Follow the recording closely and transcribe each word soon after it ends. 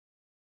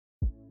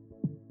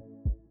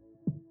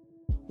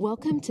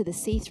Welcome to the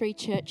C3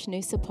 Church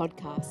Noosa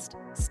podcast.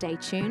 Stay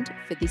tuned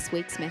for this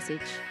week's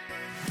message.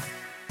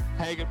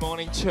 Hey, good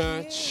morning,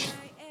 church.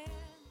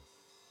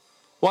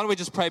 Why don't we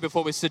just pray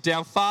before we sit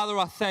down? Father,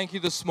 I thank you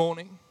this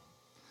morning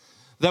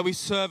that we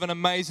serve an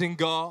amazing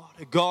God,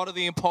 a God of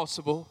the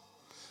impossible,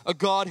 a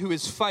God who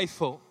is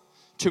faithful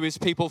to his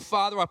people.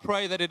 Father, I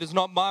pray that it is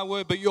not my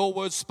word, but your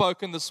word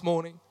spoken this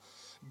morning.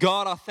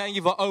 God, I thank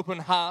you for open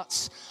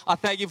hearts. I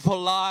thank you for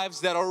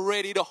lives that are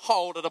ready to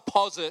hold a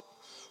deposit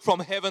from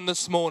heaven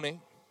this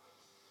morning.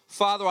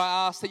 Father,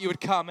 I ask that you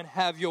would come and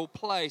have your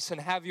place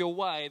and have your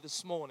way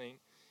this morning.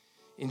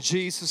 In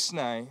Jesus'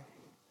 name.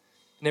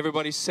 And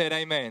everybody said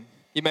amen.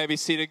 You may be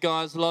seated,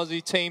 guys. Lozzie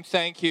team,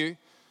 thank you.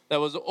 That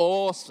was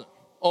awesome.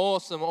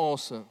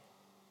 Awesome.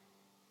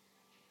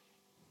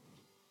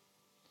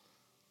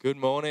 Good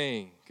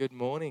morning. Good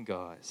morning,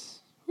 guys.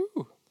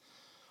 Whew.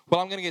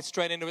 Well, I'm going to get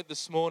straight into it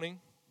this morning.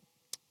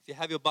 If you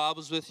have your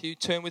Bibles with you,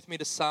 turn with me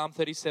to Psalm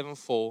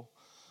 37:4.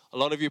 A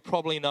lot of you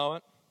probably know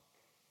it.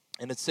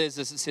 And it says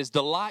this, it says,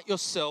 delight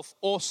yourself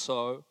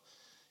also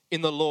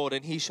in the Lord,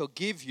 and he shall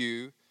give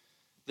you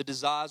the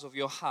desires of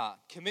your heart.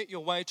 Commit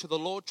your way to the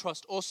Lord,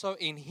 trust also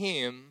in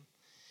him,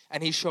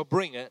 and he shall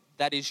bring it,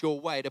 that is your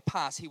way, to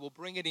pass. He will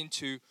bring it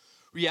into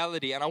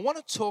reality. And I want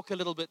to talk a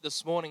little bit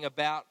this morning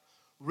about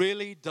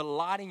really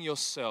delighting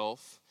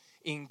yourself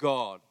in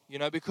God. You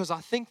know, because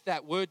I think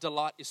that word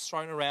delight is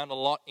thrown around a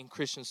lot in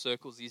Christian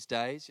circles these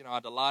days. You know, I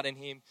delight in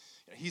him.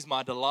 You know, he's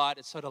my delight.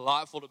 It's so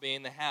delightful to be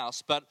in the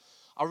house. But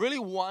I really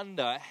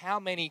wonder how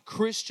many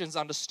Christians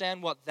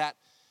understand what that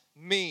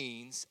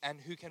means and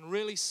who can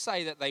really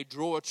say that they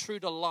draw a true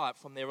delight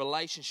from their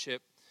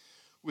relationship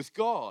with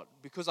God.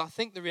 Because I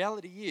think the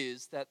reality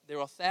is that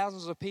there are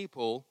thousands of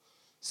people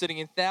sitting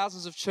in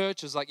thousands of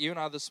churches like you and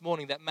I this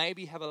morning that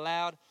maybe have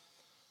allowed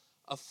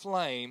a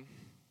flame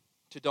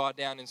to die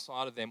down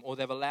inside of them, or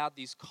they've allowed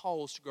these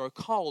coals to grow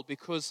cold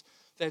because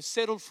they've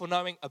settled for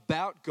knowing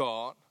about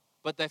God,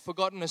 but they've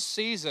forgotten a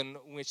season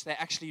in which they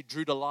actually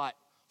drew delight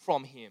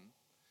from him.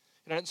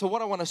 You know, and so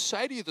what I want to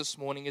say to you this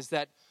morning is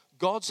that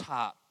God's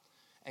heart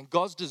and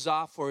God's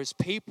desire for his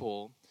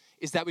people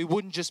is that we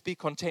wouldn't just be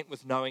content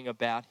with knowing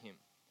about him,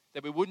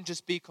 that we wouldn't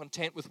just be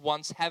content with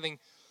once having,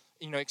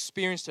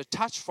 experienced a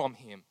touch from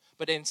him,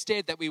 but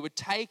instead that we would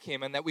take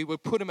him and that we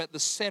would put him at the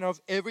center of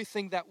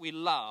everything that we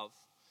love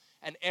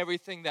and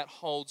everything that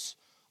holds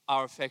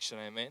our affection,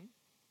 amen?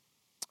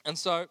 And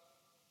so,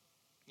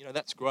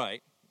 that's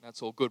great,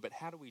 that's all good, but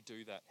how do we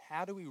do that?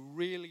 How do we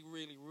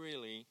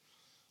really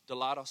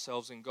delight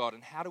ourselves in God?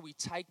 And how do we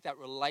take that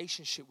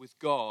relationship with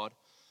God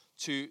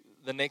to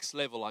the next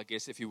level, I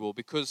guess, if you will?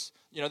 Because,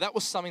 that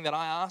was something that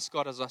I asked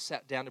God as I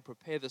sat down to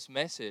prepare this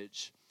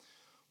message,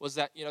 was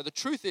that, the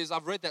truth is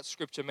I've read that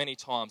scripture many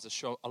times,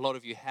 as a lot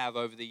of you have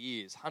over the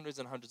years, hundreds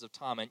and hundreds of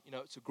times, and,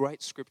 it's a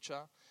great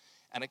scripture,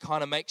 and it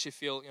kind of makes you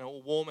feel,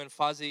 all warm and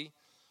fuzzy.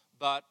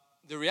 But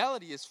the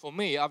reality is, for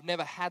me, I've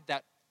never had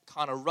that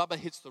kind of rubber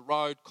hits the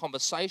road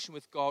conversation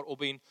with God, or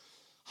been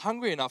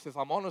hungry enough, if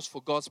I'm honest,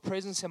 for God's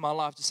presence in my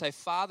life to say,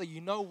 Father,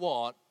 you know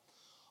what?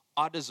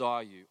 I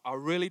desire you. I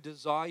really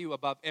desire you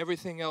above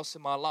everything else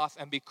in my life.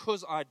 And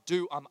because I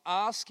do, I'm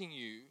asking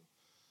you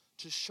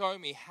to show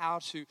me how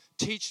to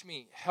teach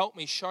me, help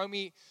me, show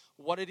me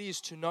what it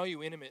is to know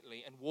you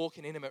intimately and walk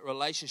in intimate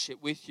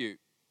relationship with you.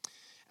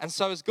 And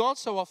so as God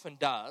so often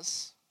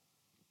does,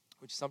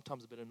 which is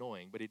sometimes a bit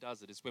annoying, but he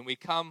does it, is when we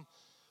come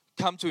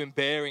to him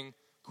bearing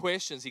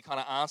questions, he kind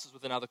of answers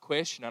with another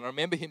question. And I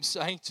remember him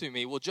saying to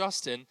me, well,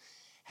 Justin,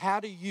 how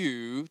do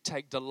you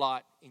take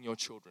delight in your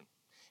children?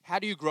 How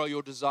do you grow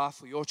your desire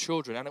for your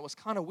children? And it was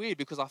kind of weird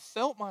because I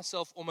felt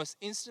myself almost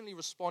instantly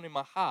respond in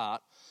my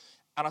heart.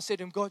 And I said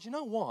to him, God, you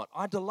know what?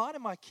 I delight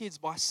in my kids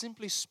by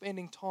simply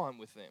spending time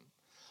with them,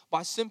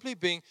 by simply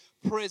being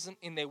present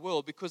in their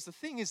world. Because the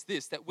thing is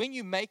this, that when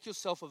you make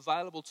yourself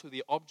available to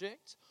the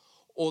object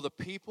or the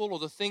people or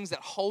the things that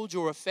hold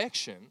your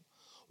affection,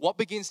 what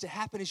begins to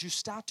happen is you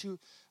start to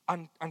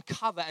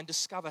uncover and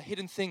discover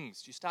hidden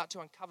things. You start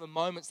to uncover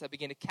moments that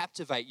begin to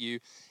captivate you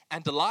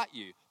and delight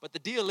you. But the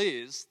deal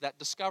is that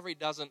discovery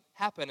doesn't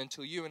happen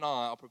until you and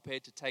I are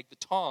prepared to take the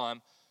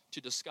time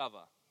to discover.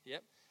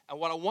 Yep. And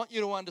what I want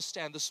you to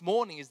understand this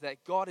morning is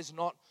that God is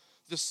not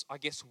this, I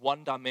guess,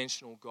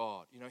 one-dimensional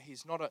God.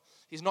 He's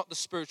not the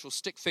spiritual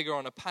stick figure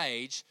on a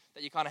page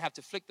that you kind of have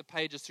to flick the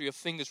pages through your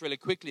fingers really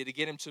quickly to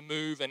get him to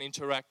move and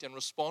interact and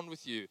respond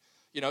with you.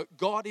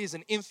 God is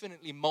an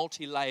infinitely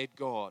multi-layered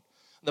God.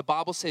 The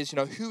Bible says,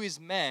 who is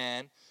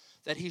man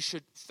that he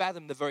should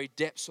fathom the very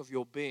depths of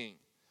your being?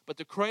 But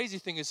the crazy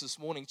thing is this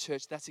morning,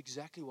 church, that's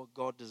exactly what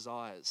God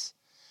desires.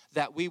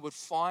 That we would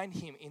find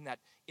him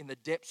in the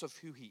depths of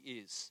who he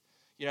is.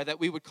 That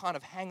we would kind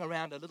of hang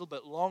around a little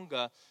bit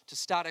longer to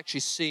start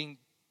actually seeing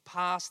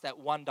past that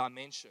one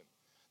dimension.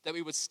 That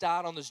we would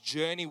start on this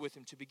journey with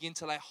him to begin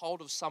to lay hold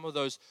of some of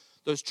those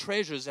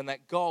treasures and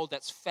that gold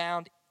that's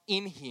found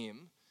in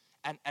him.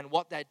 And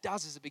what that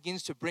does is it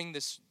begins to bring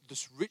this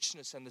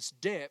richness and this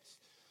depth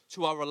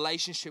to our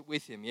relationship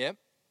with him, yeah?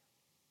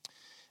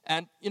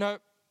 And,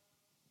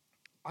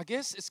 I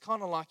guess it's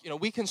kind of like,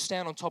 we can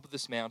stand on top of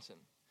this mountain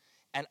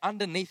And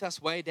underneath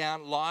us, way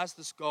down, lies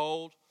this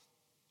gold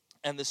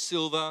and the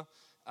silver.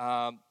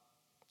 But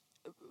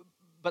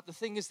the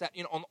thing is that,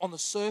 on the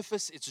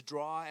surface, it's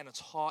dry and it's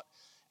hot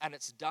and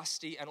it's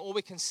dusty, and all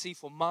we can see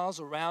for miles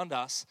around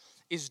us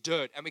is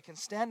dirt. And we can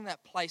stand in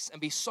that place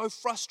and be so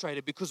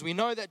frustrated because we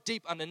know that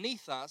deep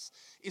underneath us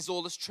is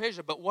all this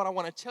treasure. But what I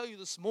want to tell you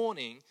this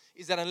morning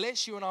is that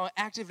unless you and I are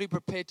actively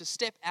prepared to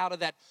step out of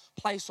that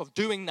place of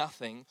doing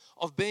nothing,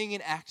 of being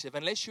inactive,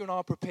 unless you and I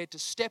are prepared to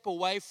step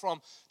away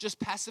from just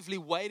passively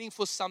waiting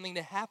for something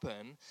to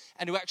happen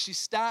and to actually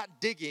start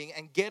digging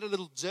and get a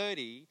little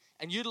dirty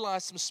and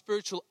utilize some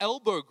spiritual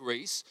elbow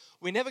grease,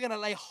 we're never going to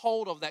lay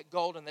hold of that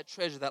gold and that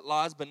treasure that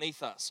lies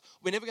beneath us.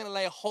 We're never going to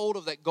lay hold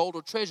of that gold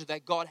or treasure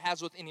that God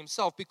has within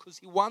himself, because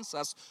he wants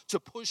us to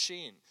push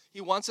in.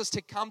 He wants us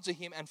to come to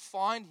him and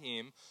find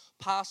him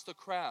past the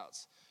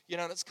crowds.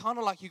 And it's kind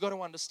of like you got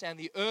to understand,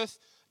 the earth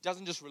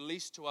doesn't just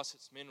release to us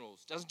its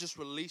minerals, doesn't just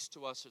release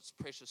to us its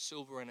precious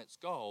silver and its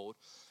gold.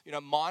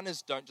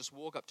 Miners don't just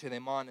walk up to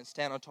their mine and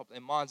stand on top of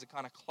their mines and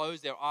kind of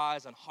close their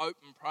eyes and hope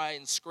and pray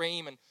and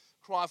scream and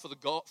cry for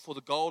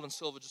the gold and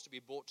silver just to be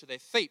brought to their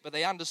feet. But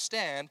they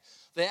understand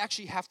they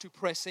actually have to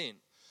press in.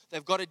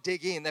 They've got to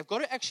dig in. They've got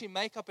to actually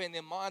make up in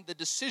their mind the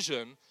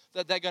decision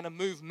that they're going to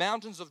move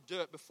mountains of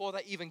dirt before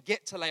they even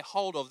get to lay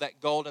hold of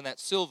that gold and that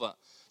silver.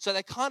 So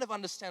they kind of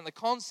understand the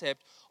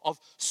concept of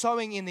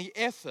sowing in the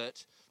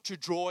effort to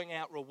drawing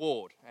out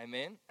reward.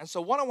 Amen. And so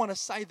what I want to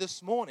say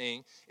this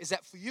morning is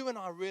that for you and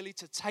I really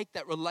to take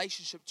that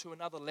relationship to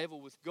another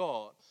level with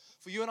God,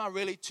 for you and I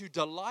really to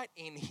delight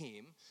in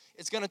him,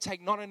 it's going to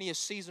take not only a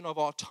season of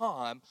our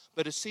time,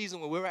 but a season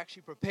where we're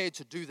actually prepared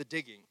to do the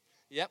digging.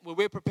 Yeah, where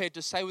we're prepared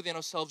to say within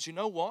ourselves, you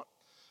know what?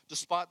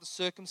 Despite the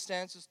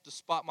circumstances,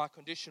 despite my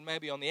condition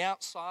maybe on the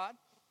outside,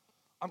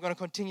 I'm going to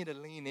continue to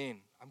lean in.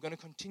 I'm going to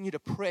continue to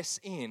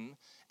press in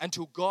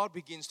until God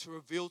begins to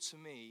reveal to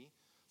me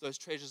those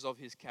treasures of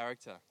his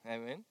character.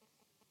 Amen.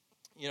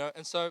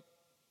 And so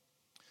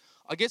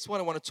I guess what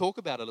I want to talk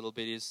about a little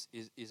bit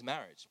is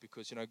marriage,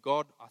 because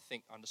God, I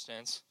think,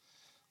 understands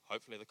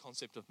hopefully the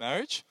concept of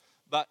marriage.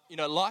 But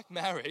like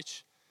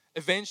marriage,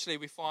 eventually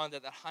we find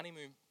that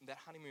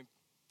honeymoon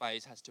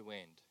phase has to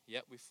end. Yeah,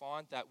 we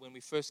find that when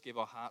we first give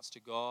our hearts to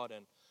God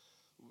and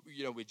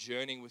we're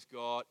journeying with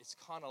God, it's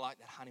kind of like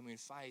that honeymoon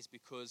phase,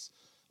 because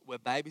we're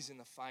babies in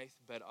the faith,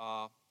 but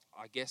our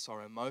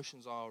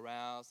emotions are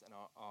aroused and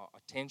our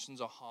attentions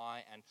are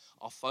high and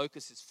our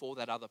focus is for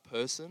that other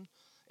person.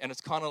 And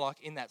it's kind of like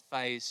in that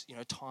phase,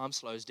 time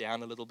slows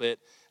down a little bit,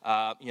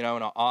 and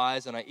our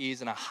eyes and our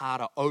ears and our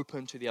heart are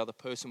open to the other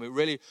person. We're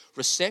really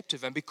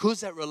receptive. And because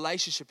that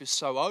relationship is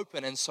so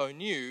open and so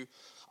new,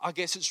 I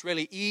guess it's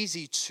really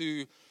easy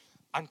to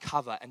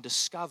uncover and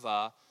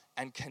discover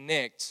and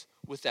connect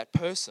with that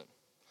person.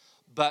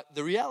 But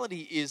the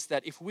reality is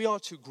that if we are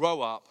to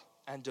grow up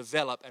and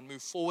develop and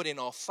move forward in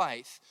our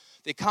faith,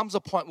 there comes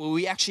a point where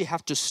we actually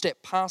have to step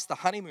past the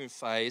honeymoon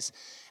phase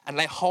and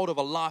lay hold of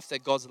a life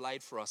that God's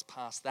laid for us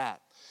past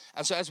that.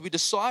 And so as we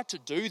decide to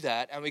do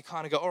that, and we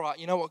kind of go, all right,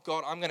 you know what,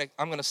 God, I'm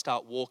going to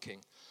start walking,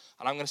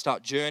 and I'm going to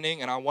start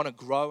journeying, and I want to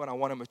grow and I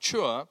want to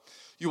mature,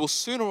 you will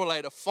sooner or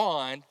later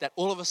find that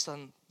all of a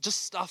sudden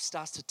just stuff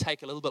starts to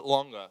take a little bit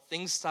longer.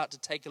 Things start to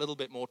take a little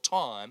bit more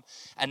time.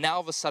 And now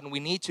all of a sudden we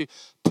need to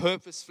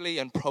purposefully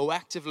and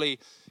proactively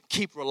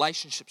keep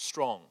relationships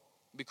strong.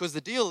 Because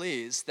the deal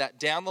is that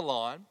down the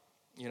line,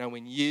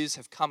 when years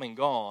have come and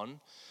gone,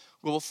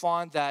 we will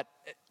find that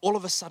all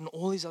of a sudden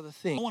all these other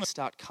things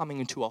start coming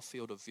into our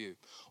field of view.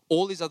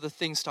 All these other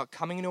things start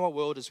coming into our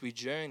world as we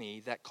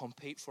journey that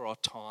compete for our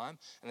time,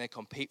 and they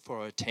compete for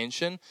our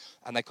attention,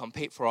 and they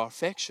compete for our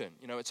affection.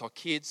 It's our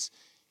kids,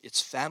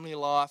 it's family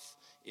life,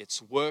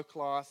 it's work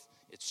life,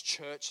 it's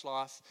church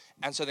life.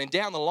 And so then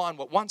down the line,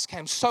 what once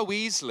came so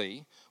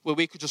easily, where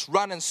we could just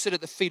run and sit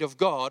at the feet of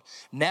God,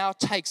 now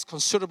takes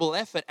considerable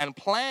effort and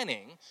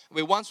planning,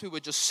 where once we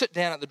would just sit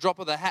down at the drop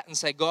of the hat and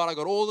say, God, I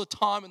got all the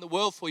time in the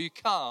world for you,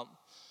 come.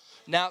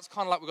 Now it's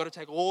kind of like we've got to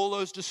take all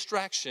those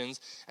distractions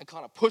and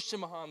kind of push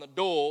them behind the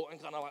door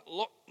and kind of like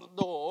lock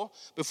the door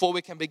before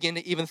we can begin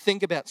to even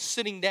think about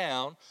sitting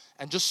down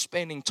and just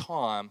spending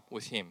time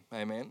with him.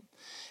 Amen.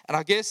 And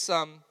I guess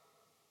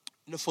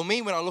for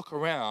me, when I look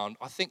around,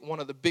 I think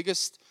one of the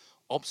biggest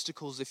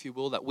obstacles, if you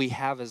will, that we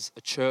have as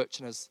a church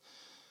and as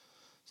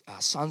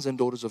sons and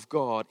daughters of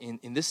God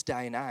in this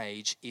day and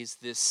age is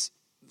this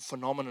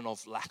phenomenon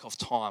of lack of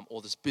time,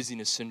 or this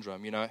busyness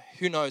syndrome.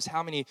 Who knows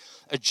how many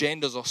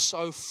agendas are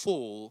so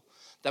full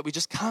that we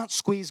just can't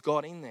squeeze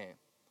God in there.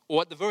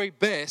 Or at the very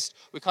best,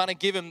 we kind of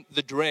give him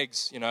the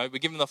dregs, we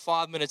give him the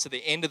 5 minutes at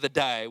the end of the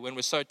day when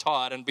we're so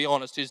tired, and be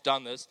honest, who's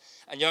done this?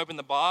 And you open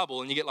the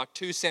Bible and you get like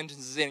 2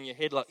 sentences in and your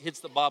head like hits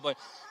the Bible, and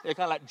you're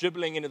kind of like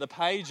dribbling into the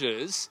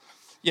pages,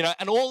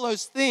 and all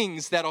those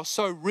things that are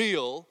so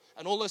real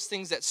and all those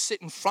things that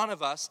sit in front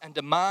of us and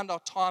demand our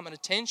time and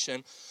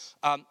attention,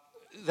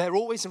 they're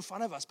always in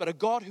front of us. But a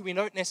God who we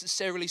don't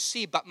necessarily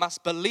see but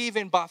must believe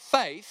in by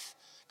faith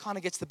kind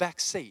of gets the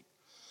back seat.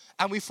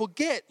 And we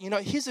forget,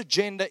 his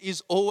agenda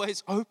is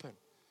always open.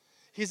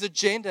 His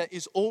agenda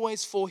is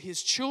always for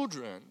his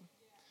children.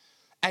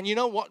 And you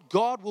know what?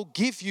 God will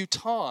give you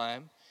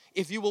time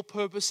if you will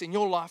purpose in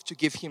your life to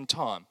give him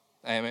time.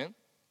 Amen.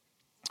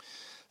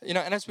 You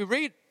know, and as we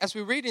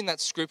read in that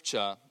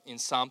scripture in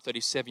Psalm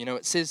 37, you know,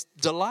 it says,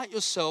 delight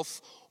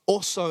yourself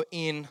also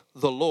in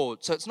the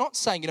Lord. So it's not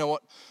saying, you know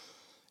what,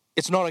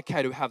 it's not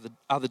okay to have the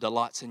other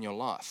delights in your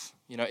life.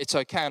 You know, it's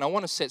okay. And I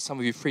want to set some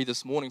of you free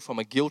this morning from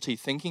a guilty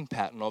thinking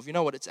pattern of, you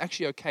know what, it's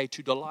actually okay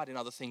to delight in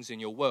other things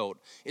in your world.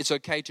 It's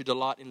okay to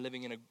delight in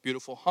living in a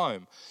beautiful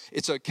home.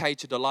 It's okay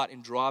to delight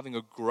in driving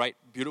a great,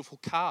 beautiful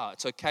car.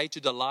 It's okay to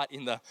delight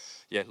in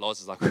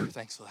Loz is like,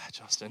 thanks for that,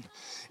 Justin.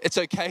 It's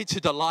okay to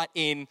delight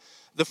in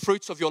the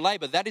fruits of your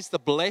labor. That is the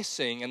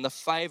blessing and the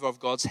favor of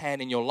God's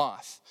hand in your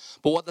life.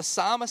 But what the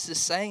psalmist is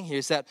saying here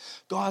is that,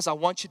 guys, I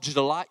want you to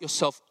delight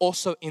yourself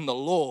also in the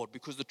Lord,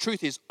 because the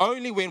truth is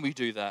only when we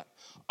do that,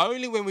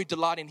 only when we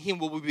delight in him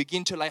will we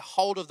begin to lay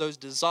hold of those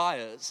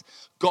desires,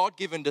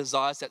 God-given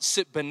desires that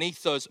sit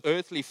beneath those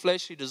earthly,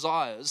 fleshly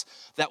desires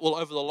that will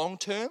over the long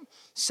term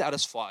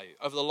satisfy you,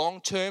 over the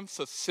long term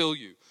fulfill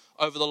you,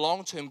 over the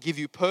long term give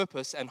you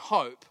purpose and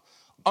hope.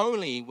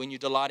 Only when you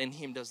delight in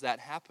him does that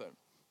happen.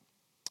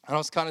 And I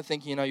was kind of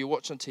thinking, you know, you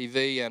watch on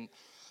TV and,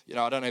 you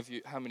know, I don't know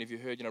how many of you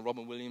heard, you know,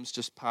 Robin Williams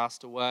just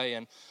passed away.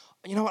 And,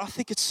 you know what, I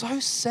think it's so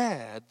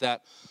sad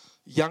that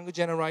younger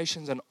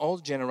generations and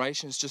old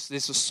generations, just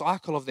there's a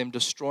cycle of them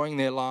destroying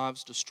their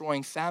lives,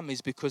 destroying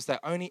families, because they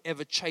only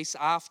ever chase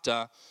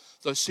after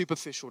those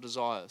superficial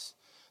desires.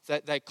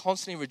 That they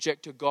constantly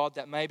reject a God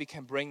that maybe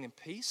can bring them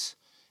peace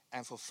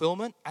and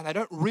fulfillment, and they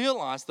don't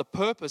realize the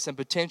purpose and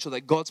potential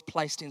that God's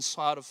placed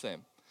inside of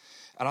them.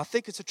 And I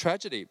think it's a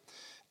tragedy.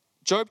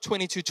 Job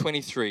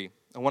 22:23,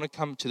 I want to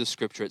come to the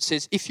scripture. It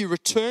says, if you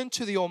return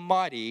to the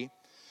Almighty,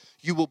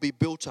 you will be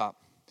built up.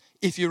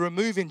 If you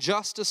remove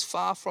injustice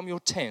far from your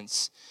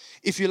tents,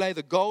 if you lay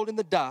the gold in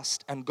the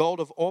dust and gold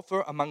of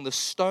Ophir among the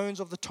stones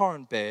of the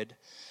torrent bed,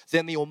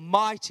 then the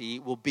Almighty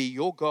will be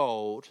your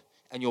gold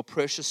and your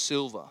precious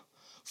silver.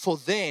 For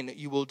then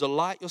you will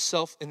delight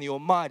yourself in the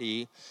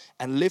Almighty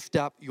and lift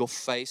up your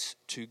face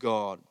to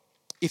God.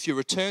 If you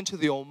return to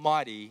the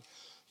Almighty,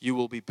 you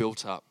will be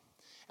built up.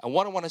 And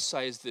what I want to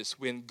say is this: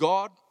 when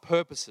God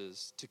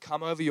purposes to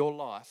come over your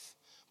life,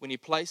 when he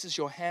places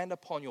your hand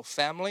upon your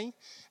family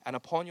and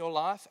upon your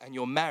life and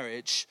your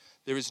marriage,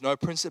 there is no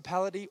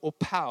principality or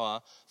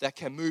power that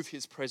can move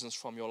his presence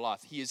from your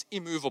life. He is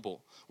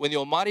immovable. When the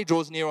Almighty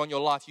draws near on your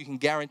life, you can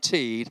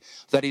guarantee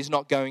that he's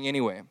not going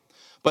anywhere.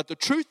 But the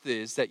truth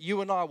is that you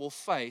and I will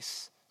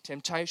face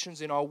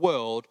temptations in our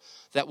world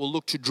that will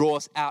look to draw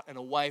us out and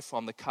away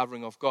from the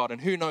covering of God.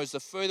 And who knows, the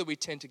further we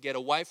tend to get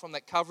away from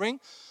that covering,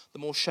 the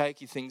more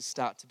shaky things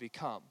start to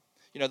become.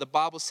 You know, the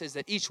Bible says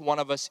that each one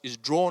of us is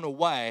drawn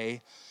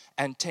away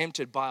and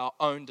tempted by our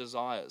own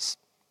desires.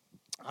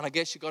 And I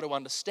guess you've got to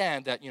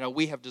understand that, you know,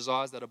 we have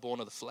desires that are born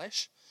of the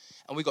flesh,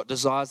 and we've got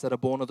desires that are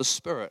born of the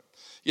Spirit.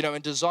 You know,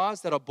 and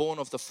desires that are born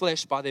of the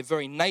flesh by their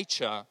very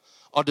nature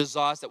are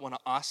desires that want to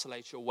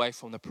isolate you away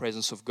from the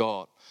presence of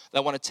God. They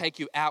want to take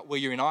you out where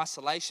you're in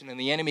isolation and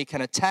the enemy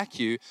can attack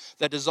you.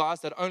 They're desires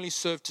that only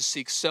serve to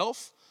seek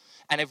self.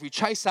 And if we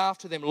chase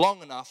after them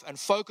long enough and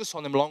focus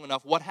on them long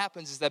enough, what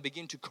happens is they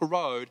begin to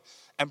corrode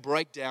and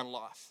break down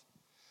life.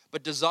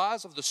 But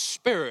desires of the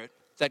Spirit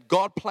that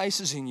God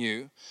places in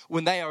you,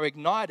 when they are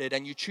ignited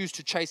and you choose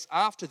to chase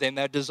after them,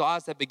 they're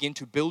desires that begin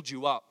to build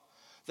you up.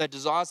 They're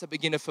desires that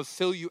begin to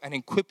fulfill you and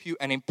equip you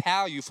and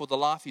empower you for the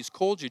life he's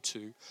called you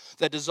to.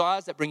 They're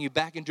desires that bring you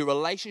back into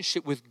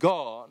relationship with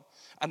God.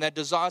 And they're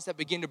desires that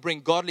begin to bring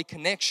godly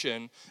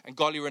connection and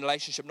godly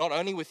relationship, not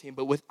only with him,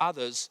 but with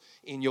others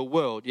in your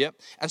world. Yep.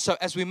 And so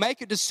as we make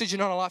a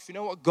decision on our life, you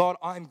know what, God,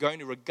 I'm going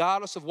to,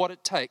 regardless of what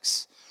it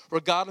takes,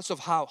 regardless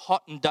of how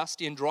hot and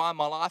dusty and dry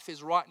my life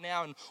is right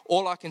now, and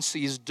all I can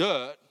see is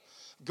dirt,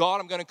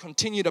 God, I'm going to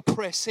continue to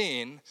press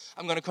in.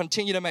 I'm going to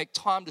continue to make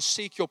time to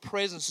seek your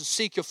presence, to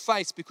seek your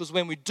face, because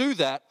when we do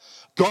that,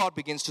 God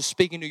begins to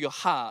speak into your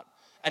heart.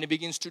 And he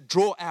begins to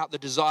draw out the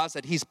desires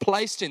that he's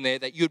placed in there,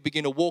 that you'd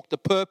begin to walk the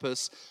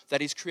purpose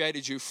that he's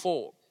created you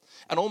for.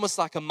 And almost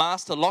like a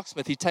master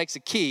locksmith, he takes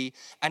a key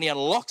and he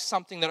unlocks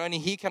something that only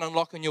he can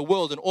unlock in your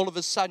world. And all of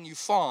a sudden you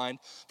find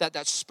that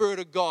that Spirit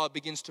of God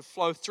begins to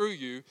flow through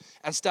you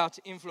and start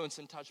to influence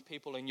and touch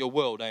people in your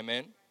world.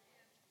 Amen.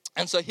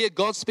 And so here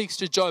God speaks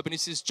to Job and he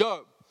says,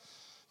 Job,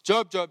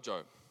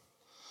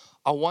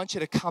 I want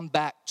you to come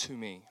back to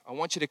me. I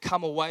want you to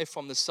come away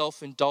from the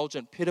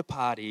self-indulgent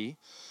pity-party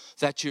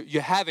that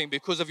you're having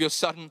because of your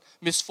sudden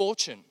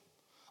misfortune.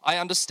 I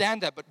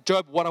understand that, but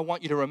Job, what I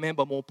want you to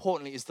remember more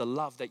importantly is the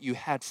love that you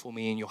had for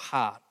me in your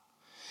heart.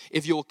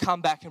 If you will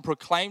come back and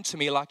proclaim to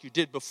me like you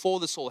did before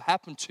this all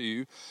happened to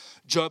you,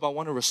 Job, I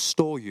want to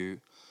restore you.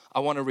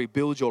 I want to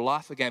rebuild your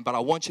life again, but I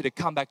want you to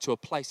come back to a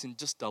place in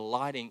just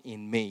delighting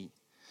in me.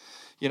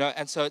 You know,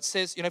 and so it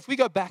says, you know, if we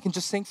go back and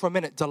just think for a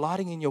minute,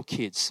 delighting in your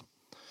kids.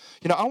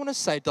 You know, I want to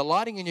say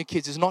delighting in your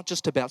kids is not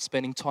just about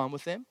spending time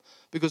with them,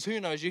 because who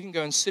knows, you can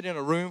go and sit in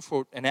a room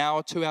for an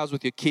hour, 2 hours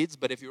with your kids,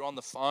 but if you're on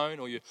the phone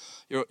or you've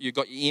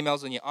got your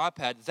emails on your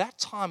iPad, that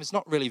time is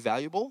not really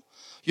valuable.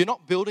 You're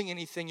not building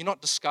anything, you're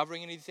not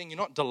discovering anything, you're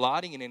not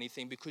delighting in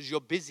anything because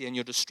you're busy and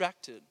you're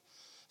distracted.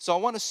 So I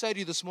want to say to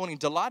you this morning,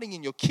 delighting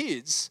in your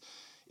kids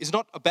is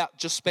not about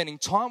just spending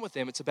time with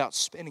them, it's about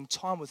spending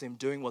time with them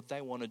doing what they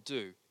want to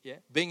do. Yeah?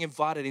 Being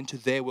invited into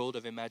their world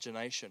of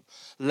imagination.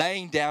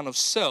 Laying down of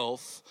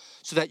self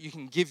so that you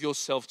can give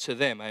yourself to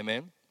them.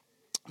 Amen.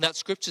 That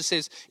scripture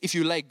says, if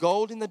you lay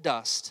gold in the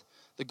dust,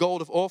 the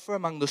gold of Ophir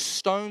among the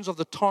stones of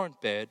the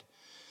torrent bed,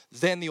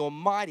 then the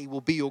Almighty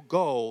will be your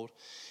gold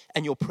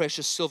and your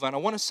precious silver. And I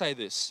want to say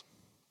this.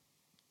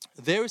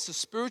 There is a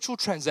spiritual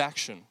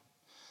transaction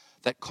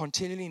that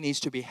continually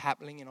needs to be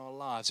happening in our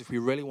lives if we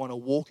really want to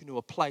walk into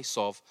a place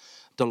of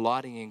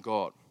delighting in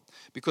God.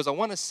 Because I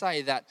want to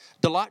say that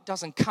delight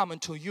doesn't come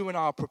until you and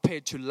I are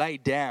prepared to lay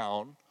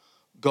down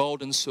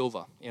gold and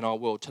silver in our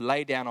world, to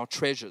lay down our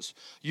treasures.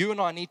 You and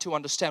I need to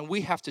understand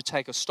we have to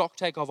take a stock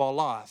take of our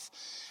life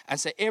and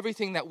say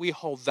everything that we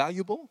hold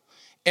valuable,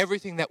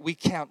 everything that we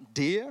count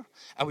dear,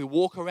 and we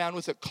walk around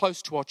with it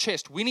close to our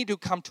chest. We need to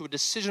come to a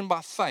decision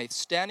by faith,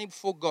 standing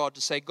before God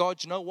to say,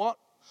 God, you know what?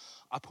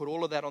 I put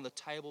all of that on the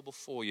table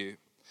before you.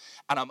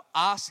 And I'm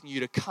asking you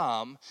to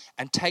come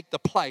and take the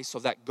place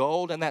of that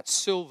gold and that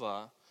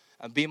silver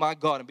and be my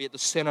God and be at the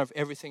center of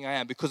everything I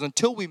am. Because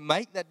until we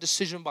make that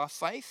decision by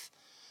faith,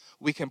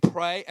 we can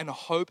pray and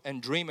hope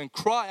and dream and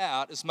cry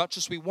out as much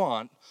as we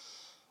want,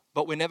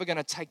 but we're never going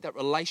to take that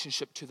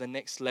relationship to the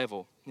next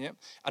level. Yeah?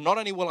 And not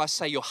only will I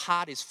say your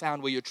heart is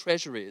found where your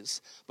treasure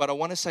is, but I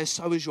want to say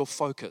so is your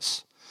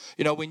focus.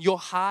 You know, when your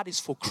heart is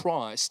for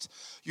Christ,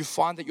 you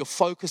find that your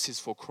focus is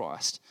for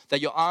Christ,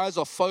 that your eyes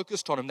are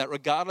focused on Him, that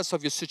regardless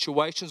of your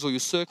situations or your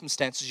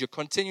circumstances, you're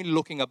continually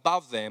looking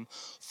above them,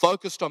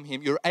 focused on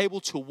Him. You're able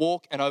to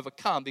walk and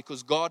overcome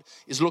because God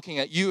is looking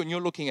at you and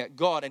you're looking at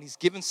God, and He's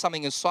given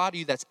something inside of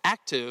you that's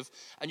active,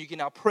 and you can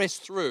now press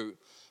through.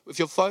 If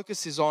your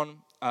focus is on,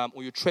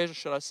 or your treasure,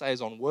 should I say,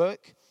 is on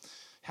work,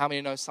 how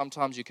many know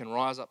sometimes you can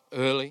rise up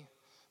early,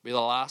 be the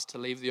last to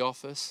leave the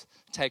office,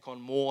 take on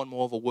more and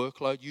more of a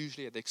workload,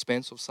 usually at the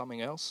expense of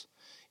something else?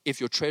 If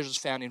your treasure's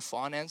found in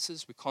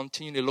finances, we're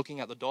continually looking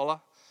at the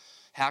dollar.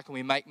 How can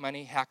we make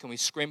money? How can we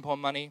scrimp on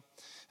money?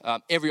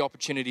 Every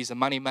opportunity is a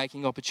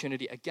money-making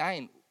opportunity.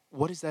 Again,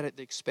 what is that at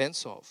the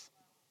expense of?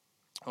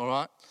 All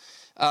right?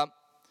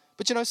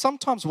 But you know,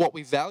 sometimes what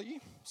we value,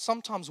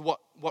 sometimes what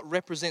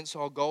represents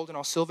our gold and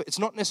our silver, it's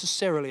not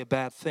necessarily a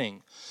bad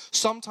thing.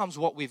 Sometimes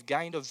what we've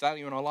gained of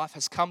value in our life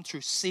has come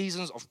through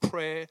seasons of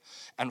prayer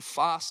and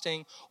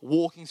fasting,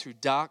 walking through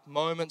dark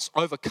moments,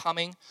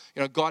 overcoming.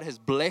 You know, God has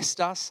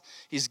blessed us.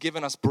 He's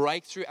given us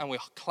breakthrough, and we're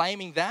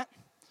claiming that.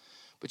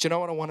 But you know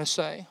what I want to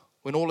say?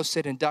 When all is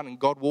said and done and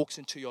God walks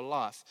into your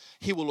life,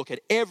 He will look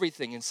at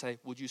everything and say,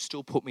 would you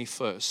still put me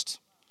first?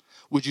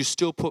 Would you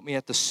still put me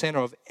at the center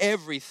of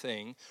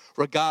everything,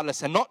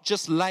 regardless, and not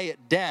just lay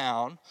it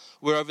down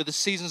where over the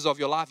seasons of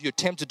your life you're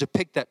tempted to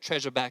pick that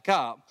treasure back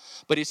up,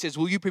 but He says,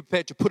 will you be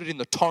prepared to put it in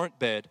the torrent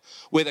bed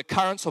where the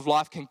currents of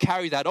life can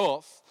carry that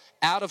off,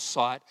 out of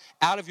sight,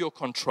 out of your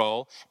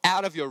control,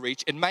 out of your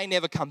reach. It may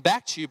never come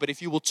back to you, but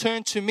if you will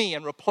turn to me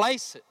and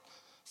replace it,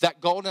 that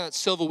gold and that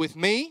silver with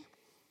me,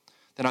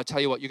 then I tell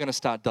you what, you're going to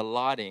start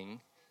delighting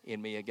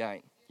in me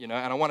again. You know,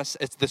 and I want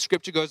to. The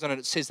scripture goes on and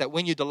it says that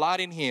when you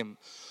delight in Him,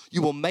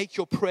 you will make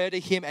your prayer to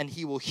Him and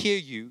He will hear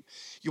you.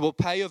 You will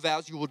pay your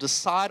vows. You will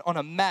decide on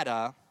a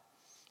matter,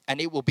 and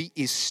it will be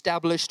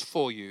established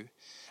for you,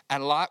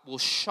 and light will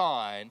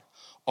shine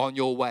on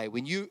your way.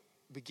 When you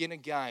begin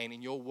again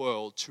in your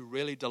world to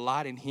really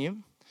delight in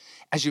Him,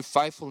 as you're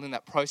faithful in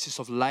that process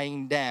of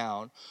laying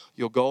down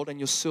your gold and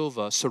your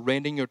silver,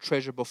 surrendering your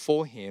treasure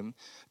before Him,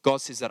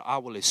 God says that I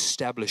will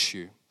establish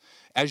you.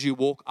 As you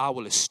walk, I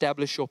will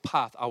establish your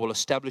path. I will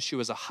establish you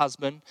as a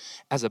husband,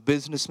 as a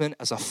businessman,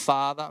 as a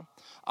father.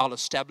 I'll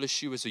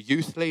establish you as a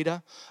youth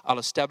leader. I'll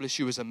establish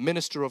you as a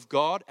minister of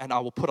God, and I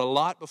will put a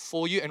light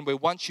before you. And where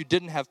once you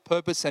didn't have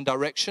purpose and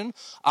direction,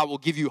 I will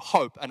give you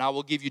hope, and I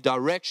will give you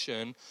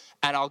direction,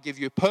 and I'll give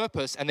you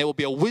purpose, and there will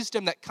be a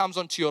wisdom that comes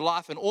onto your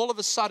life. And all of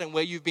a sudden,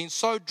 where you've been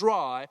so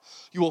dry,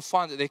 you will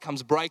find that there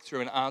comes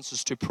breakthrough and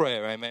answers to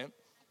prayer. Amen.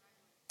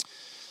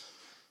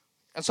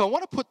 And so I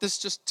want to put this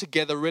just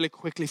together really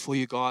quickly for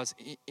you guys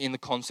in the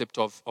concept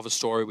of a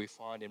story we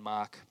find in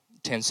Mark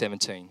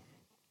 10:17.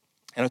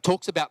 And it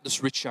talks about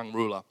this rich young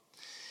ruler.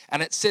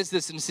 And it says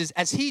this, and it says,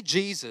 as he,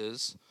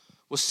 Jesus,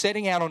 was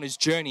setting out on his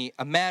journey,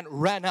 a man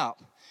ran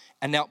up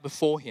and knelt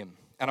before him.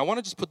 And I want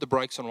to just put the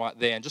brakes on right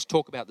there and just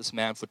talk about this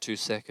man for 2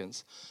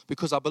 seconds.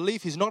 Because I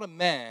believe he's not a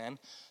man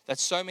that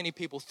so many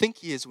people think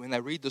he is when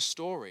they read the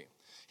story.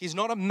 He's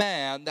not a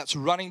man that's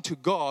running to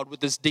God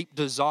with this deep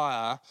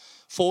desire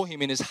for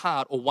Him in his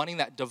heart or wanting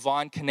that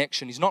divine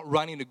connection. He's not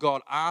running to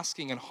God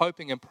asking and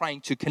hoping and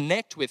praying to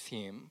connect with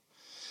Him.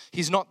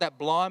 He's not that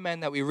blind man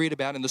that we read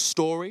about in the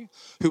story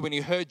who, when he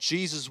heard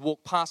Jesus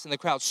walk past in the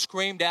crowd,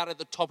 screamed out at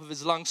the top of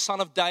his lungs,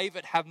 "Son of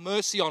David, have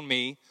mercy on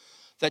me."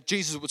 that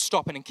Jesus would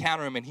stop and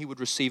encounter him and he would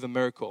receive a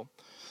miracle.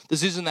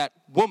 This isn't that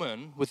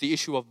woman with the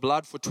issue of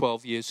blood for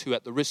 12 years who,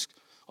 at the risk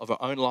of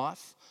her own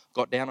life,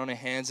 got down on her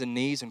hands and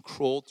knees and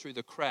crawled through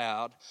the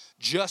crowd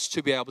just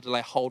to be able to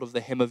lay hold of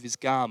the hem of his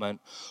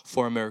garment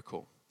for a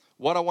miracle.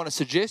 What I want to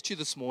suggest to you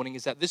this morning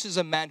is that this is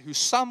a man who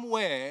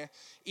somewhere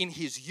in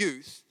his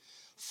youth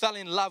fell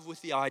in love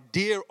with the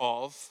idea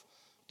of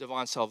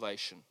divine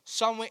salvation.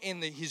 Somewhere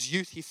in his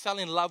youth, he fell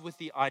in love with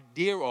the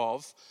idea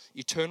of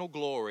eternal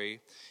glory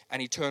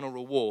and eternal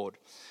reward.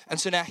 And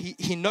so now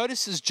he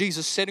notices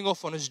Jesus setting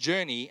off on his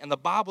journey, and the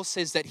Bible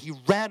says that he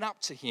ran up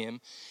to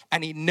him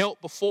and he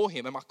knelt before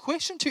him. And my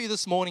question to you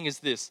this morning is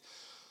this: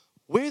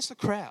 where's the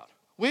crowd?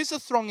 Where's the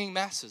thronging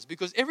masses?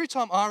 Because every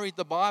time I read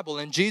the Bible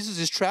and Jesus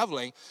is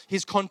traveling,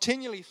 he's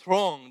continually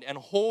thronged and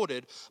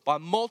hoarded by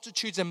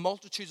multitudes and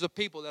multitudes of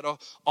people that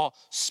are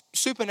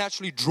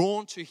supernaturally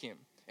drawn to him.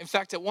 In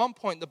fact, at one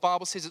point, the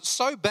Bible says it's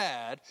so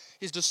bad,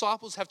 his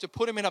disciples have to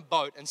put him in a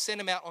boat and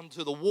send him out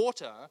onto the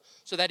water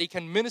so that he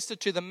can minister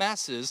to the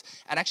masses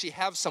and actually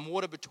have some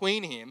water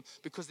between him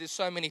because there's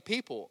so many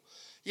people.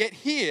 Yet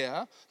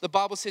here, the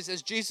Bible says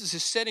as Jesus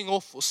is setting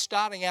off or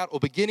starting out or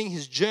beginning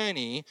his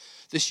journey,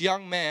 this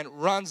young man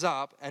runs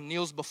up and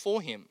kneels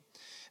before him.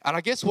 And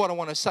I guess what I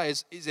want to say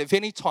is if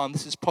any time,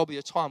 this is probably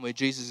a time where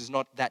Jesus is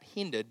not that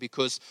hindered,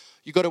 because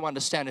you've got to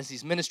understand as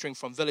he's ministering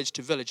from village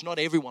to village, not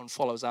everyone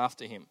follows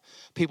after him.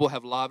 People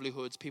have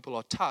livelihoods, people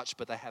are touched,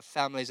 but they have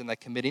families and they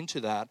commit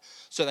into that,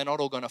 so they're not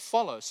all going to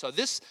follow. So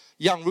this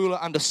young ruler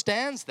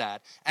understands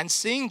that, and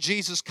seeing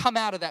Jesus come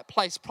out of that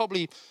place,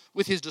 probably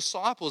with his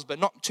disciples, but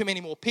not too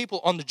many more people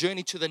on the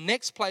journey to the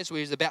next place where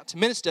he's about to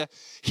minister,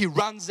 he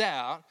runs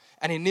out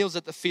and he kneels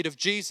at the feet of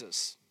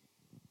Jesus.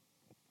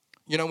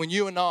 You know, when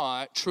you and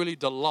I truly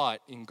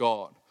delight in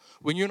God,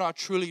 when you and I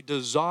truly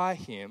desire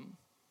him,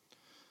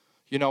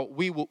 you know,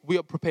 we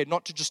are prepared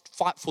not to just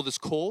fight for this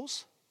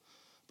cause,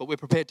 but we're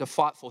prepared to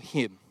fight for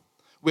him.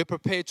 We're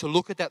prepared to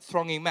look at that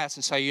thronging mass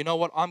and say, you know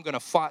what, I'm going to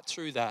fight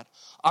through that.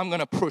 I'm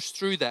going to push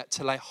through that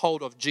to lay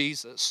hold of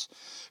Jesus.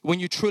 When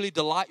you truly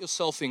delight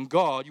yourself in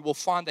God, you will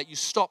find that you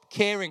stop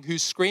caring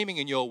who's screaming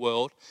in your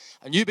world,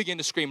 and you begin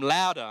to scream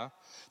louder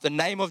the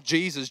name of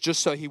Jesus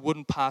just so he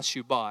wouldn't pass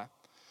you by.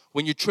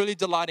 When you truly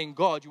delight in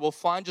God, you will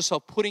find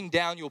yourself putting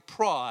down your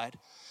pride.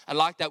 And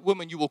like that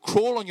woman, you will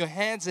crawl on your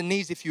hands and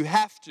knees if you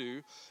have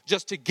to,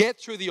 just to get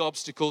through the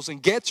obstacles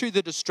and get through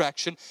the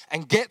distraction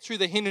and get through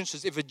the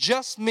hindrances, if it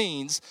just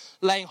means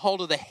laying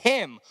hold of the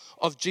hem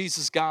of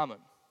Jesus'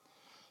 garment.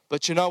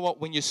 But you know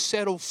what? When you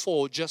settle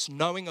for just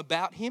knowing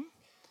about him,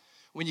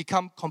 when you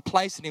come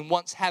complacent in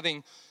once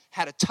having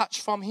had a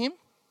touch from him,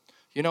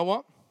 you know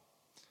what?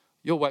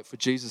 You'll wait for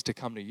Jesus to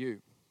come to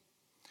you.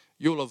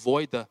 You'll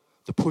avoid the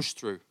push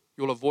through.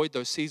 You'll avoid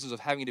those seasons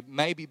of having to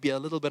maybe be a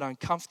little bit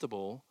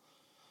uncomfortable,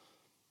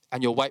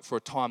 and you'll wait for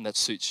a time that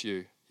suits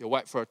you. You'll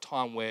wait for a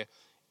time where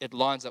it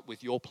lines up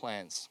with your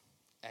plans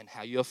and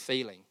how you're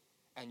feeling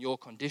and your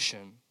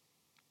condition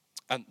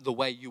and the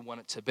way you want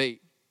it to be.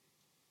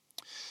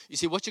 You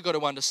see, what you've got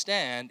to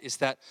understand is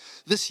that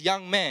this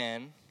young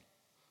man,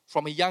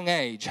 from a young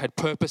age, had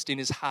purposed in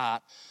his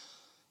heart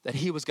that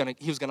he was going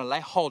to lay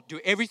hold, do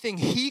everything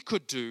he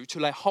could do to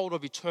lay hold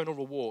of eternal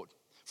reward.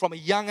 From a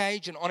young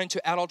age and on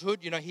into adulthood,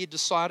 you know, he had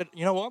decided,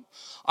 you know what?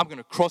 I'm going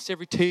to cross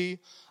every T.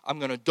 I'm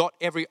going to dot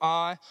every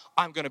I.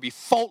 I'm going to be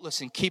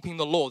faultless in keeping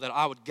the law, that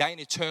I would gain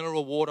eternal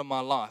reward in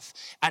my life.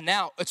 And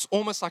now it's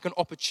almost like an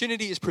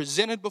opportunity is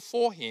presented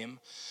before him.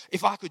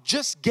 If I could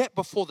just get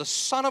before the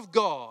Son of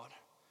God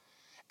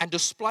and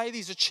display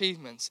these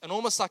achievements, and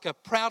almost like a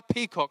proud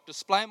peacock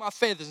display my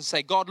feathers and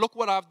say, God, look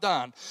what I've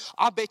done.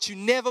 I bet you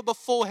never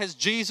before has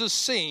Jesus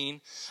seen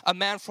a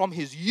man from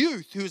his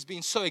youth who has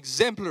been so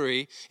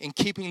exemplary in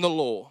keeping the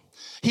law.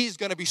 He's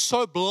going to be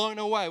so blown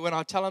away when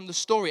I tell him the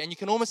story. And you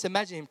can almost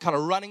imagine him kind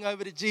of running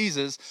over to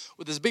Jesus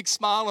with this big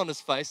smile on his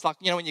face, like,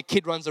 you know, when your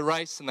kid runs a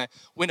race and they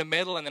win a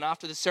medal, and then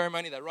after the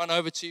ceremony they run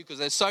over to you because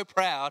they're so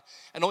proud,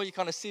 and all you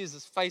kind of see is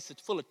his face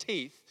that's full of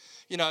teeth.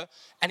 You know,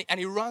 and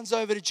he runs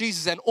over to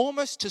Jesus, and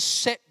almost to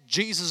set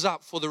Jesus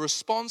up for the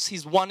response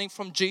he's wanting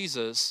from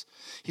Jesus,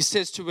 he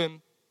says to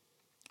him,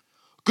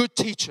 "Good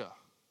teacher,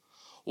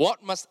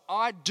 what must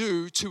I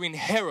do to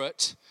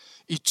inherit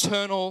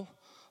eternal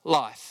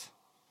life?"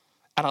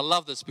 And I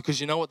love this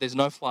because you know what? There's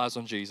no flies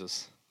on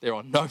Jesus. There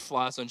are no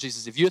flies on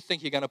Jesus. If you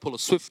think you're going to pull a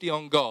Swiftie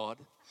on God,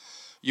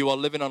 you are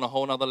living on a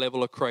whole other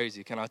level of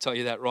crazy. Can I tell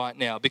you that right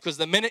now? Because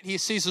the minute he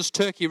sees this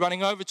turkey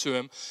running over to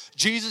him,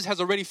 Jesus has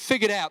already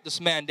figured out this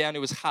man down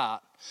to his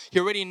heart. He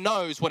already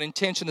knows what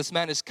intention this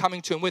man is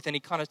coming to him with, and he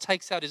kind of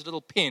takes out his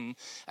little pin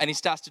and he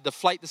starts to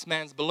deflate this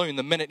man's balloon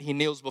the minute he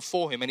kneels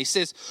before him. And he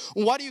says,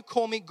 "Why do you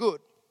call me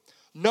good?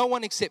 No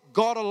one except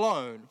God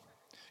alone.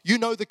 You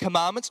know the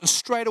commandments." And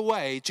straight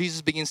away,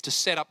 Jesus begins to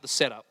set up the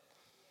setup.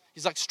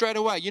 He's like, straight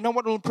away, you know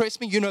what will impress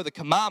me? You know the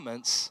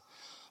commandments,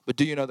 but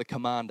do you know the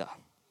commander?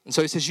 And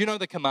so he says, you know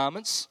the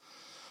commandments.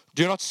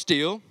 Do not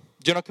steal.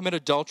 Do not commit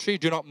adultery.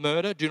 Do not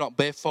murder. Do not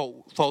bear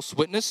false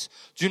witness.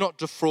 Do not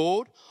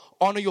defraud.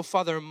 Honor your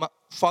father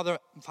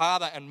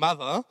and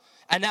mother.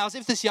 And now, as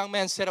if this young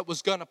man's setup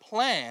was going to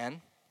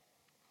plan,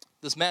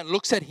 This man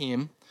looks at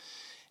him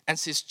and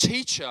says,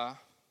 "Teacher,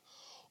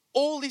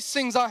 all these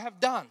things I have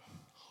done.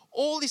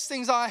 All these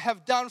things I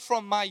have done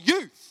from my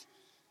youth."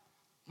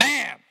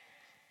 Bam!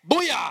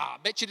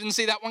 Booyah! Bet you didn't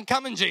see that one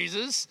coming,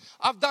 Jesus.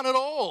 I've done it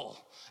all.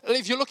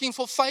 If you're looking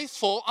for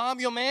faithful, I'm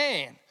your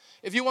man.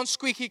 If you want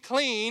squeaky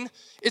clean,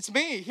 it's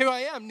me. Here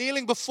I am,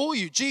 kneeling before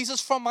you.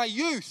 Jesus from my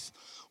youth.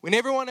 When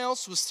everyone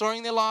else was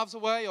throwing their lives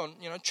away on,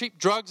 cheap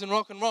drugs and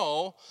rock and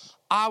roll,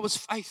 I was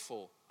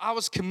faithful. I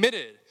was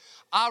committed.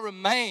 I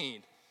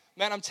remained.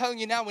 Man, I'm telling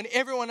you now, when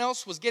everyone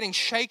else was getting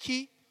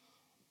shaky,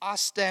 I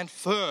stand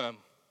firm.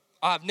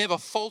 I've never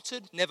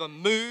faltered, never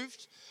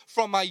moved.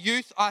 From my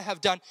youth, I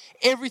have done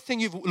everything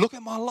look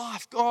at my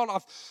life, God.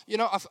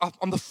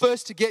 I'm the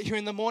first to get here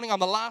in the morning. I'm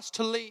the last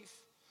to leave.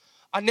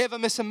 I never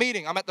miss a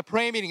meeting. I'm at the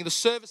prayer meeting, the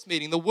service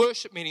meeting, the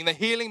worship meeting, the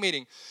healing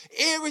meeting.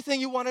 Everything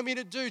you wanted me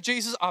to do,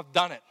 Jesus, I've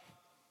done it.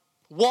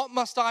 What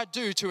must I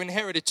do to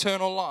inherit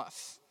eternal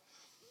life?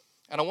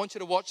 And I want you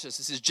to watch this.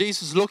 This is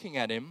Jesus looking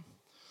at him.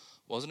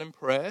 Wasn't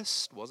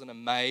impressed, wasn't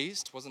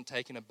amazed, wasn't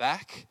taken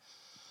aback.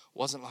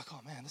 Wasn't like,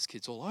 "Oh man, this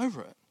kid's all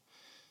over it."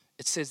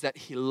 It says that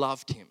he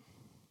loved him.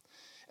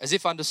 As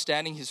if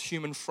understanding his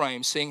human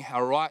frame, seeing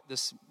how right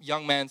this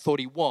young man thought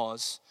he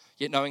was,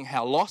 yet knowing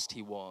how lost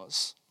he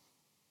was.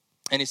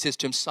 And he says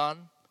to him,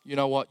 "Son, you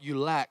know what? You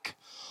lack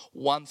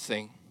one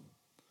thing.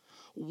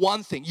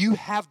 One thing. You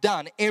have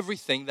done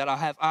everything that I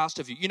have asked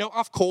of you.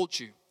 I've called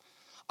you.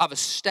 I've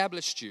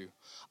established you.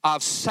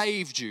 I've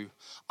saved you.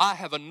 I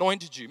have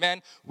anointed you."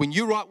 Man, when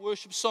you write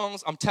worship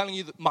songs, I'm telling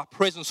you that my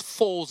presence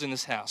falls in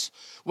this house.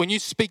 When you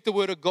speak the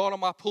word of God on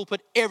my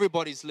pulpit,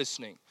 everybody's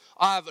listening.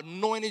 I have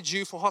anointed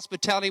you for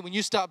hospitality. When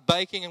you start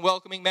baking and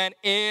welcoming, man,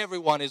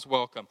 everyone is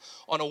welcome.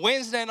 On a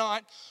Wednesday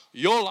night,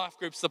 your life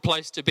group's the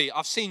place to be.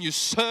 I've seen you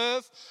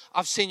serve.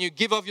 I've seen you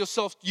give of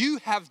yourself. You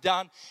have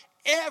done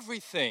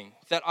everything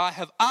that I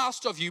have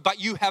asked of you, but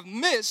you have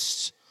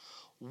missed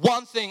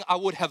one thing I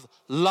would have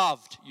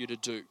loved you to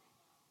do.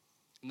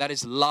 And that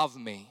is love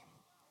me.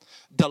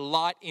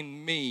 Delight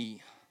in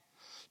me.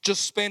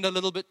 Just spend a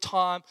little bit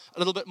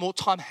more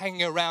time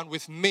hanging around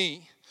with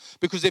me.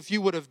 Because if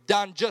you would have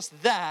done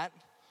just that,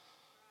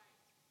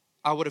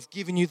 I would have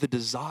given you the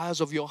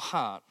desires of your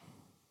heart.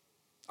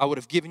 I would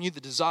have given you the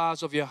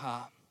desires of your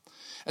heart.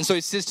 And so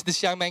he says to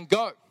this young man,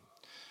 "Go,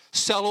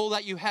 sell all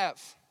that you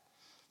have.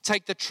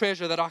 Take the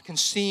treasure that I can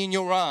see in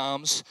your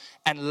arms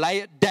and lay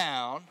it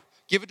down.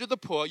 Give it to the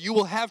poor. You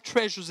will have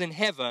treasures in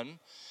heaven.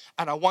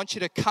 And I want you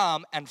to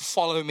come and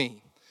follow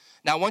me."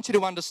 Now, I want you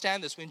to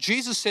understand this. When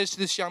Jesus says to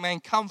this young man,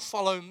 "Come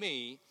follow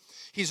me,"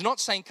 he's not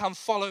saying, "Come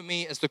follow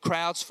me as the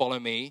crowds follow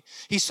me."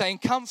 He's saying,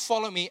 "Come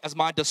follow me as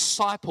my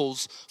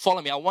disciples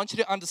follow me." I want you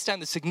to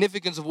understand the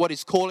significance of what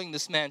he's calling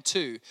this man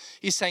to.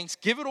 He's saying,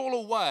 "Give it all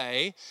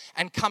away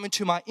and come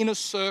into my inner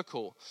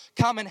circle.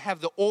 Come and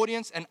have the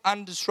audience and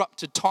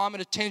undisrupted time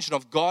and attention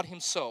of God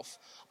himself.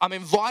 I'm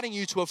inviting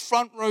you to a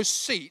front row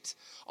seat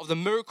of the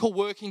miracle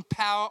working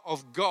power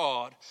of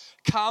God.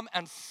 Come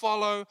and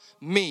follow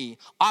me.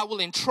 I will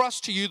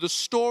entrust to you the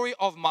story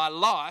of my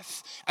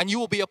life, and you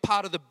will be a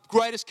part of the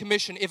greatest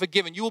commission ever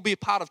given. You will be a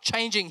part of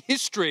changing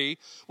history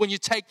when you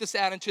take this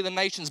out into the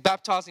nations,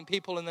 baptizing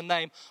people in the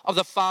name of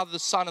the Father, the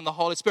Son, and the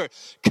Holy Spirit.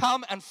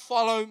 Come and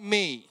follow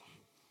me."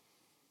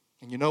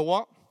 And you know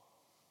what?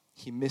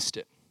 He missed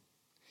it.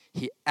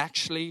 He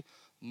actually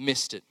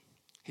missed it.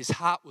 His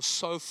heart was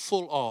so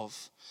full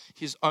of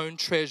his own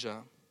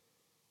treasure.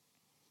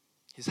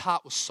 His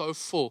heart was so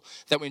full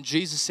that when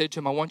Jesus said to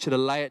him, "I want you to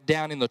lay it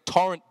down in the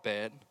torrent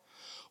bed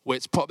where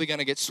it's probably going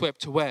to get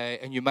swept away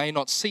and you may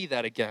not see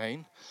that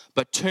again,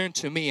 but turn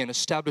to me and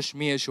establish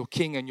me as your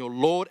King and your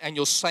Lord and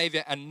your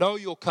Savior and know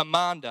your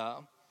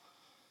commander,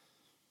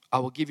 I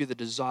will give you the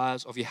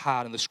desires of your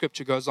heart." And the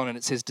scripture goes on and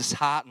it says,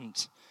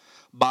 "Disheartened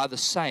by the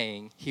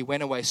saying, he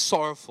went away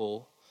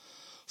sorrowful,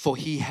 for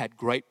he had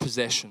great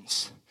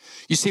possessions."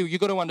 You see,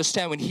 you've got to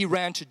understand, when he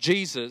ran to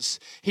Jesus,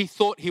 he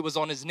thought he was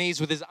on his knees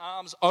with his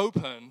arms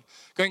open,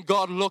 going,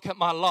 "God, look at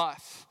my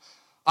life.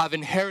 I've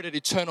inherited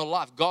eternal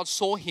life." God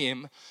saw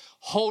him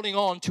holding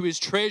on to his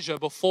treasure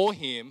before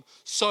him,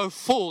 so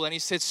full, and he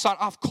said, "Son,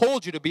 I've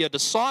called you to be a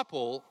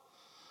disciple,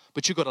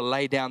 but you've got to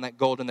lay down that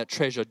gold and that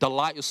treasure.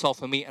 Delight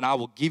yourself in me, and I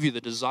will give you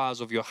the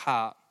desires of your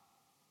heart."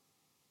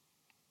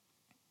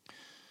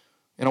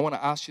 And I want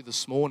to ask you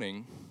this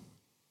morning,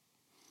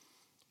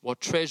 what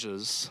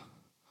treasures,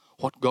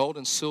 what gold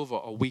and silver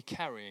are we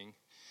carrying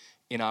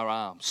in our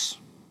arms?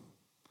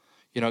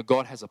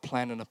 God has a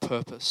plan and a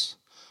purpose.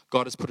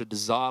 God has put a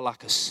desire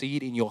like a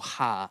seed in your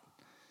heart.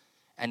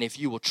 And if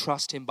you will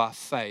trust him by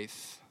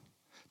faith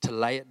to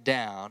lay it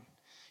down,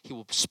 he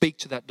will speak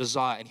to that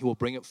desire and he will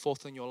bring it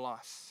forth in your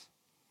life.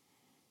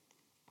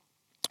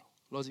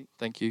 Lozzie,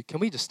 thank you. Can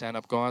we just stand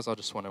up, guys? I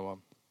just want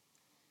to...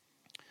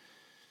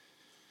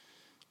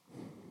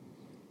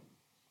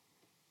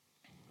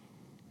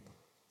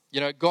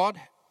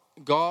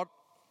 God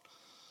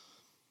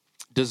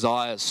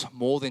desires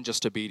more than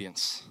just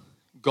obedience.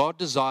 God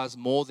desires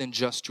more than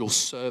just your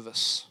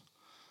service.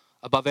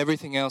 Above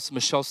everything else,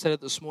 Michelle said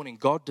it this morning,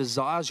 God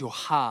desires your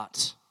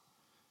heart.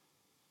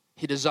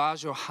 He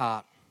desires your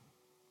heart.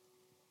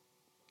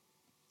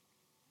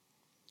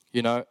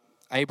 You know,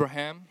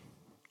 Abraham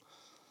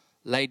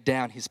laid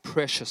down his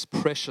precious,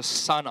 precious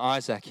son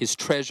Isaac, his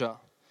treasure.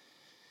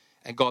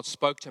 And God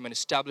spoke to him and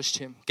established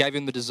him, gave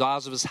him the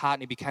desires of his heart,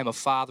 and he became a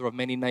father of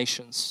many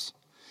nations.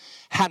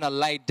 Hannah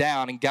laid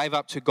down and gave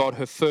up to God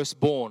her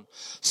firstborn,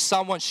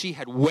 someone she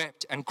had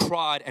wept and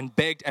cried and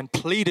begged and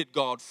pleaded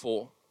God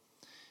for.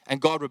 And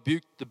God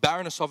rebuked the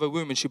barrenness of her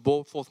womb, and she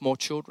bore forth more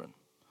children.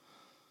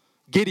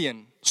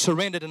 Gideon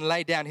surrendered and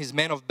laid down his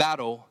men of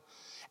battle,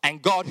 and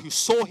God, who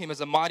saw him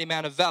as a mighty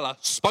man of valor,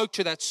 spoke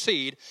to that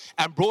seed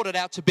and brought it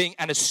out to being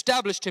and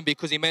established him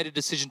because he made a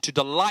decision to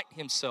delight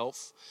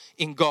himself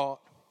in God.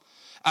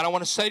 And I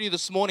want to say to you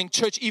this morning,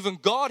 church, even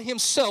God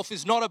himself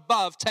is not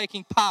above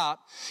taking part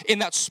in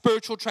that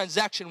spiritual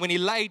transaction when he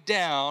laid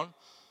down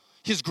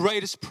his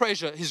greatest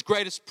treasure, his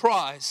greatest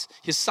prize,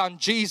 his son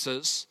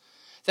Jesus,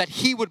 that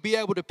he would be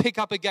able to pick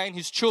up again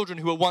his children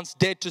who were once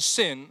dead to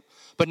sin,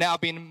 but now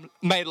being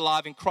made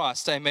alive in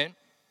Christ. Amen.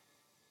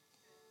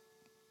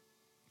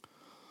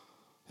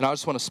 And I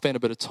just want to spend a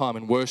bit of time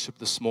in worship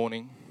this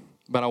morning,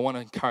 but I want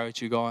to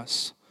encourage you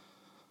guys.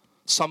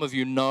 Some of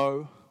you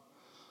know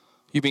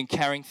you've been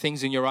carrying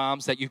things in your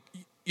arms that you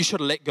should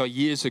have let go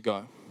years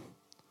ago.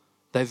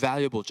 They're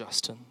valuable,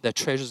 Justin. They're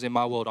treasures in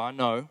my world. I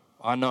know.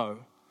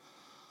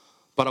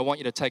 But I want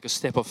you to take a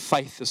step of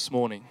faith this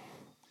morning.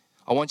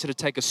 I want you to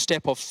take a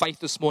step of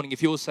faith this morning.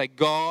 If you will say,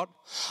 God,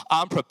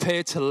 I'm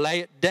prepared to lay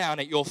it down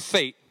at your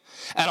feet.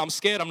 And I'm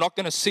scared I'm not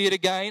going to see it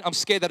again. I'm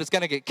scared that it's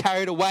going to get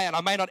carried away and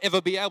I may not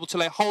ever be able to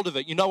lay hold of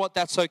it. You know what?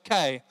 That's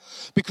okay.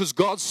 Because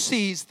God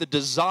sees the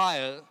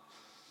desire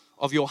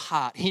of your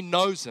heart. He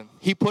knows them.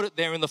 He put it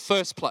there in the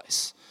first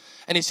place.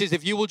 And he says,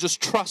 if you will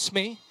just trust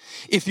me,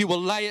 if you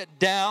will lay it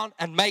down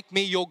and make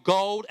me your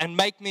gold and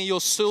make me your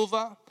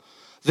silver,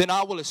 then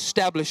I will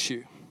establish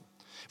you.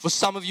 For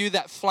some of you,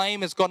 that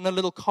flame has gotten a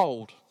little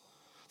cold.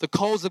 The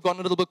coals have gotten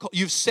a little bit cold.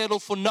 You've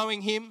settled for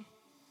knowing him.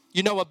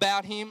 You know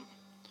about him.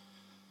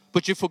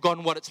 But you've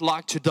forgotten what it's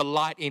like to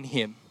delight in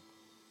him.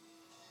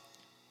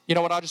 You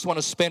know what? I just want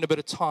to spend a bit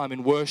of time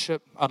in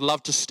worship. I'd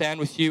love to stand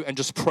with you and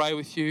just pray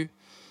with you.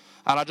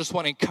 And I just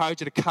want to encourage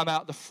you to come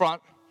out the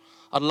front.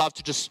 I'd love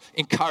to just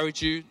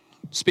encourage you,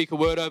 speak a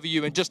word over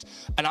you, and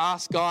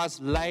ask guys,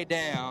 lay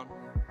down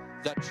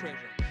that treasure.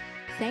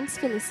 Thanks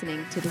for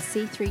listening to the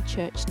C3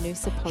 Church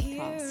Noosa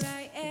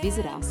podcast.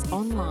 Visit us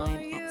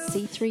online at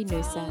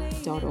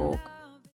c3noosa.org.